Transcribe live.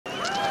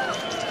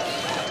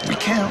We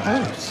can't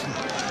lose.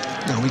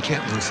 No, we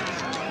can't lose.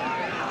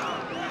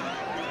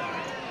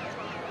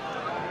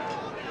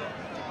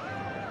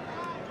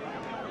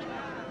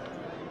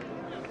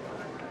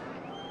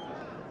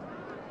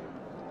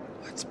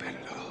 Let's bet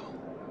it all.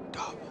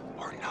 Double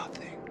or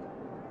nothing.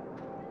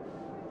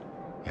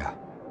 Yeah.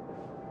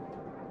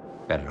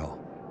 Bet it all.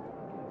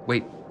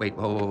 Wait,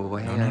 whoa,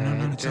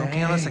 No, it's okay.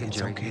 Hang on a second, It's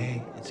Gerry.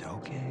 okay. It's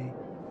okay.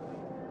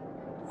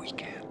 We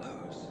can't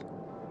lose.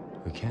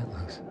 We can't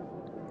lose.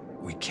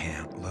 We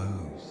can't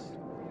lose.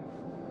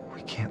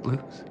 We can't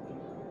lose.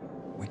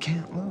 We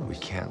can't lose. We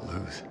can't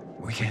lose.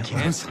 We can't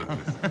lose.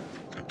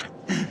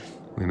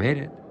 We made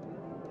it.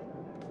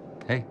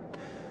 Hey,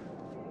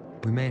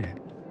 we made it.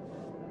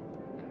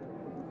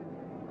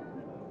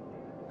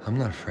 I'm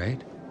not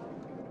afraid.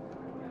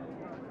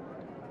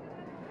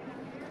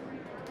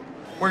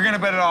 We're gonna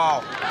bet it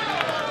all.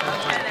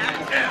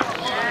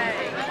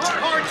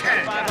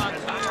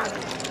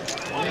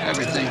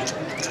 Everything.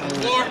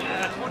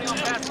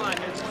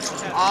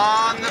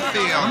 On the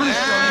field.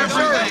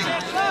 Everything.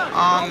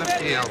 On the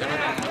field.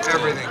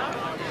 Everything.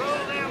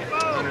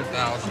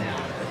 100,000.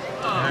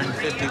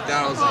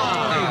 150,000.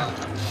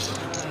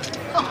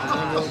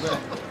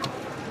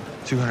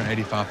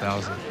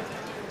 285,000.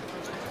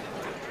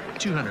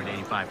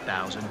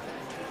 285,000.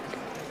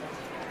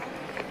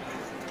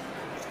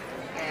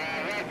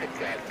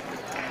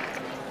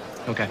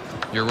 Okay.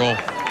 Your roll.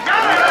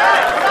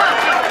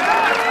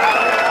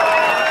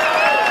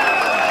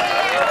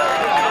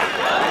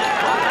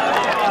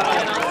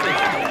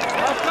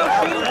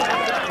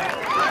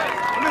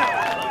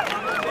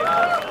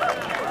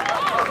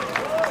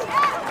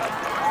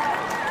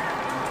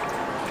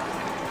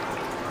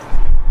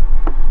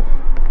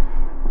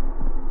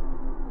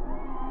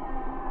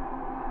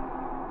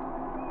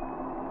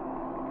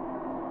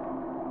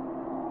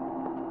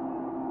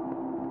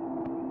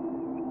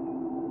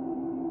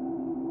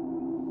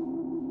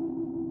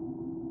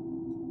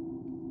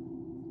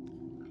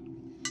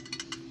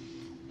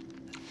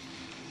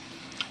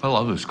 I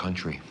love this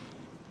country.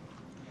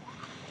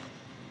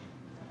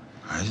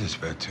 I just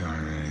bet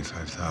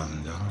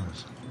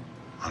 $285,000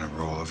 on a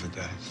roll of a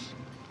dice.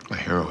 A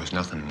hero is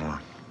nothing more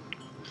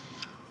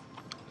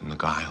than the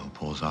guy who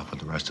pulls off what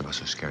the rest of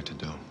us are scared to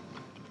do.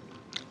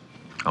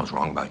 I was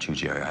wrong about you,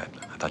 Gerry. I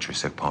thought you were a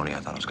sick pony. I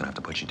thought I was gonna have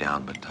to put you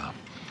down, but,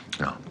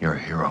 you know, you're a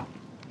hero.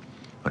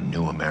 A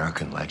new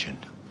American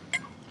legend.